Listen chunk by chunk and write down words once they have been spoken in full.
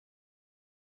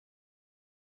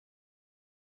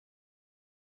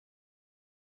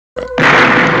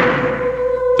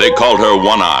They called her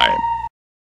One Eye.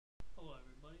 Hello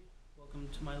everybody, welcome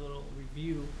to my little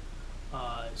review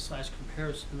slash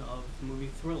comparison of the movie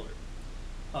Thriller.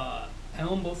 I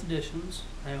own both editions.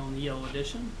 I own the yellow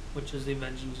edition, which is the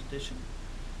Vengeance edition,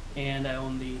 and I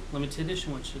own the limited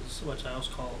edition, which I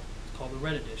also call the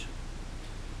red edition.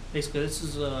 Basically, this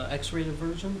is a X-rated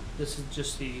version. This is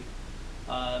just the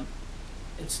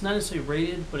it's not necessarily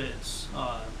rated, but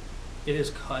it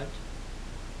is cut.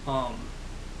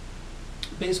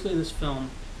 Basically, this film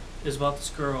is about this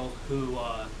girl who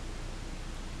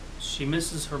she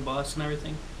misses her bus and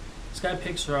everything. This guy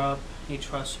picks her up, he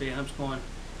trusts her, he ends up going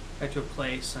back to her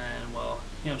place, and well,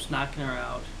 he ends up knocking her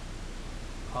out,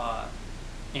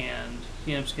 and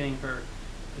he ends up getting her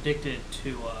addicted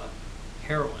to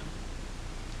heroin.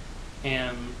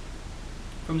 And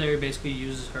from there, he basically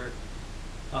uses her.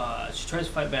 She tries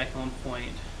to fight back at one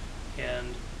point,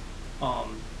 and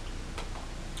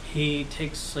he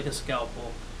takes like a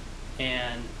scalpel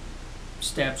and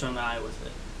stabs her in the eye with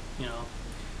it. You know,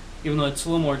 even though it's a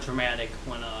little more dramatic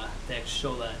when they actually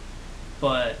show that.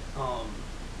 But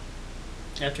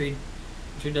after he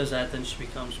does that, then she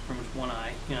becomes pretty much One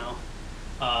Eye. You know,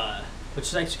 which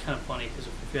is actually kind of funny because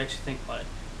if you actually think about it,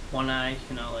 One Eye,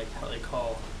 you know, like how they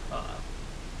call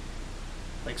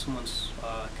like someone's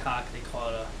cock, they call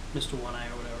it a Mr. One Eye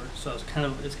or whatever. So it's kind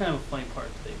of a funny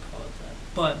part that they call it that.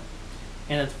 But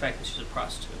and the fact that she's a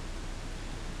prostitute.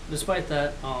 Despite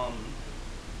that,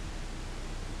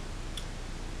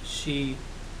 she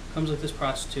comes like this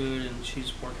prostitute, and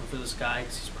she's working for this guy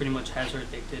because he pretty much has her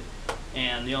addicted.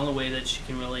 And the only way that she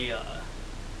can really, you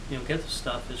know, get the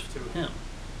stuff is through him.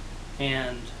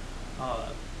 And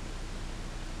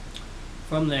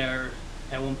from there,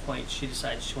 at one point, she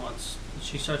decides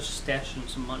she starts stashing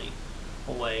some money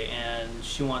away, and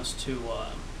she wants to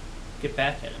get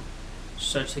back at him. She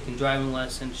starts taking driving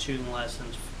lessons, shooting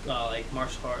lessons, like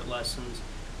martial art lessons,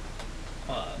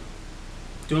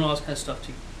 doing all this kind of stuff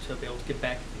to be able to get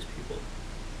back at these people.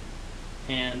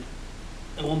 And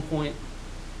at one point,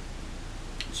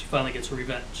 she finally gets her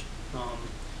revenge.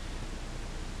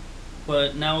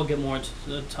 But now I'll get more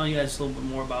into tell you guys a little bit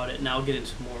more about it. Now I'll get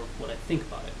into more of what I think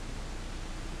about it.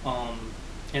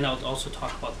 And I'll also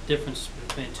talk about the difference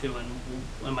between the two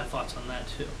and my thoughts on that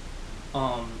too.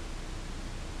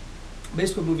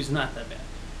 Basically, the movie's not that bad.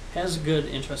 It has a good,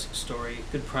 interesting story,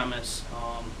 good premise,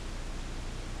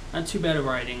 not too bad of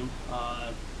writing,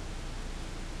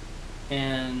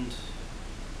 and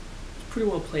it's pretty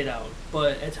well played out.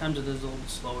 But at times it is a little bit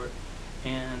slower.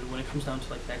 And when it comes down to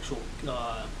like the actual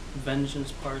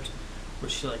vengeance part, where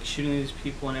she's like shooting these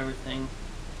people and everything,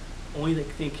 the only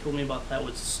thing that killed me about that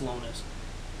was the slowness.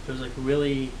 It was like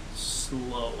really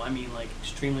slow. I mean, like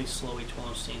extremely slow each one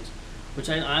of those scenes. Which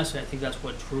I think that's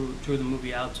what drew the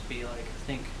movie out to be like. I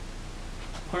think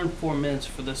 104 minutes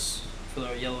for the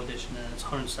yellow edition, and it's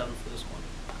 107 for this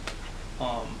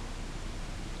one.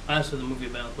 Honestly, the movie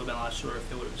would have been a lot shorter if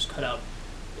they would have just cut out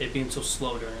it being so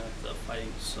slow during like the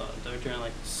fighting, during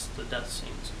like the death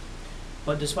scenes.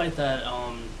 But despite that,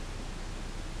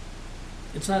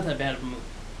 it's not that bad of a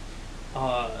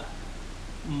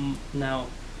movie. Now,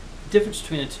 the difference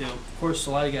between the two, of course,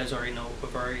 a lot of you guys already know,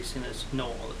 have already seen this, know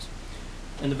all this.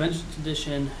 In the Vengeance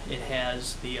edition, it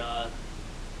has the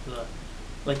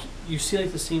like you see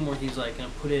like the scene where he's like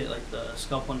gonna put it like the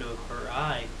scalpel into her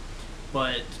eye,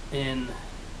 but you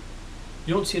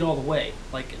don't see it all the way.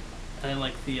 Like and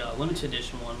like the limited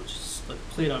edition one, which is like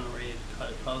played unrated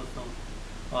cut of the film,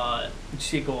 you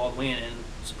see it go all the way in, and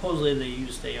supposedly they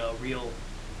used a real,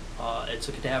 it's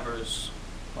a cadaver's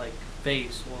like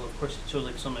face. Well, of course it shows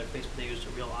like some of their face, but they used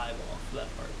a real eyeball for that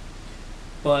part.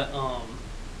 But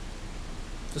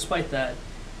despite that,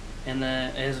 and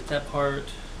then as that part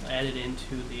added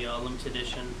into the limited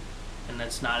edition, and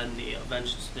that's not in the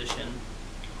Vengeance edition,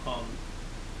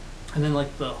 and then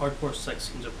like the hardcore sex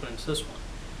scenes are put into this one.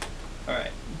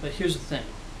 Alright, but here's the thing.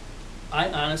 I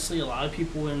honestly, a lot of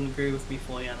people wouldn't agree with me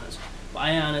fully on this, but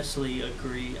I honestly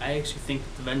agree. I actually think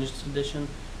that the Vengeance edition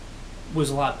was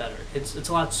a lot better. It's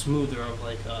a lot smoother of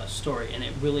like a story, and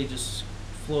it really just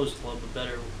flows a little bit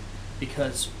better.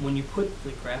 Because when you put the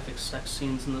graphic sex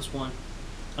scenes in this one,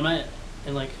 and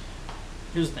like,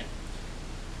 here's the thing.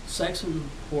 Sex in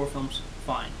horror films,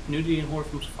 fine. Nudity in horror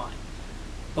films, fine.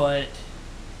 But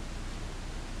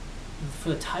for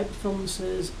the type of film this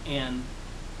is, and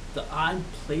the odd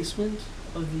placement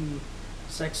of the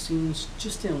sex scenes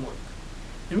just didn't work.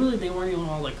 And really, they weren't even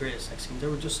all like greatest sex scenes. They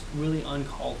were just really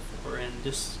uncalled for and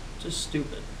just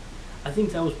stupid. I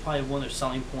think that was probably one of their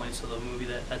selling points of the movie.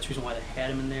 That's the reason why they had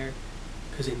him in there.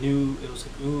 Because they knew it was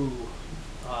like, ooh,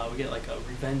 we get like a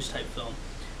revenge type film.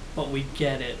 but we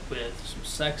get it with some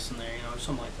sex in there, or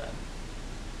something like that.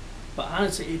 But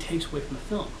honestly, it takes away from the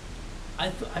film. I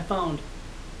found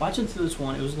watching through this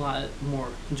one, it was a lot more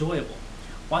enjoyable.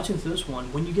 Watching through this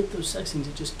one, when you get those sex scenes,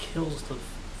 it just kills the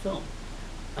film.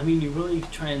 I mean, you're really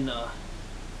trying to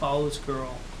follow this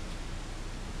girl,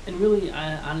 and really,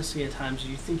 honestly, at times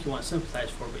you think you want to sympathize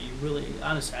for her, but you really,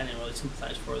 honestly, I didn't really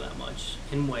sympathize for her that much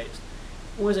in ways.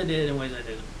 In ways I did, in ways I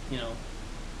didn't.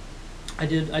 I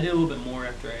did a little bit more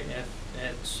after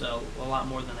it's a lot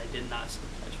more than I did not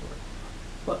sympathize for her.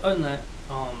 But other than that,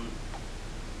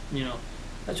 you know,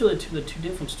 that's really the two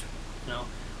differences.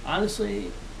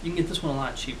 Honestly, you can get this one a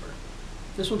lot cheaper.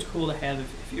 This one's cool to have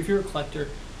if you're a collector,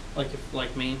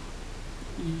 like me.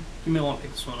 You may want to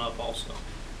pick this one up also.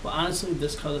 But honestly,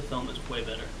 this color film is way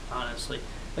better. Honestly,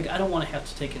 I don't want to have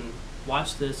to take and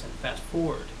watch this and fast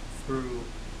forward through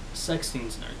sex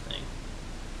scenes and everything.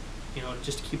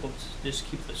 Just to keep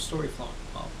the story flowing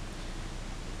well.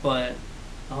 But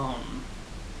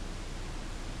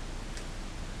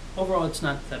overall, it's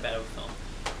not that bad of a film.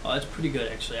 It's pretty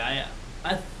good actually.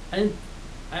 I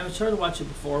started to watch it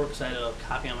before because I had a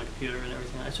copy on my computer and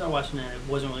everything. I started watching it and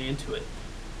I wasn't really into it.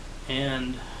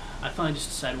 And I finally just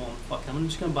decided, well, fuck it, I'm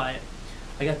just going to buy it.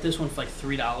 I got this one for like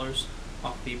 $3 off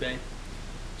of eBay.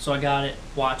 So I got it,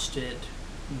 watched it,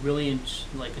 really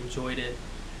enjoyed it.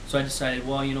 So I decided,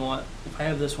 well, you know what, if I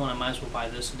have this one, I might as well buy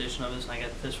this edition of this. And I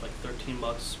got this for like $13,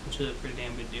 which is a pretty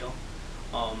damn good deal.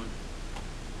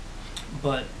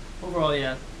 But overall,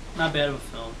 yeah, not bad of a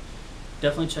film.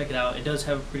 Definitely check it out. It does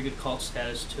have a pretty good cult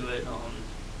status to it.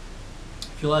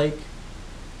 If you like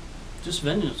just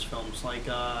vengeance films,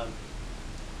 I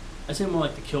say more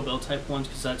like the Kill Bill type ones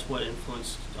because that's what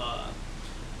influenced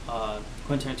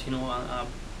Quentin Tarantino.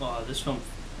 This film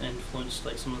influenced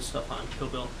some of the stuff on Kill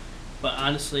Bill. But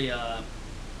honestly,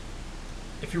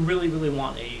 if you really, really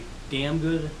want a damn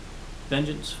good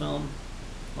vengeance film,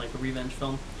 like a revenge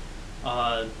film,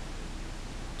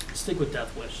 stick with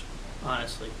Death Wish.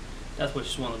 Honestly, Death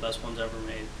Wish is one of the best ones ever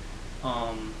made.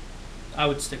 I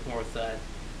would stick more with that.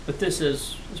 But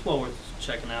it's well worth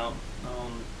checking out.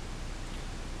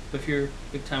 But if you're a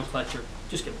big time collector,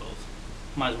 just get both.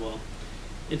 Might as well.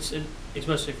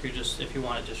 Especially if you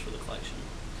want it just for the collection.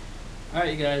 All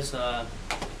right, you guys.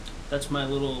 That's my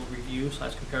little review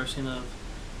 / comparison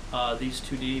of these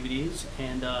two DVDs,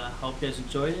 and I hope you guys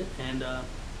enjoyed it. And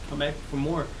come back for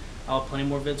more. I'll have plenty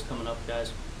more vids coming up,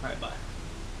 guys. All right, bye.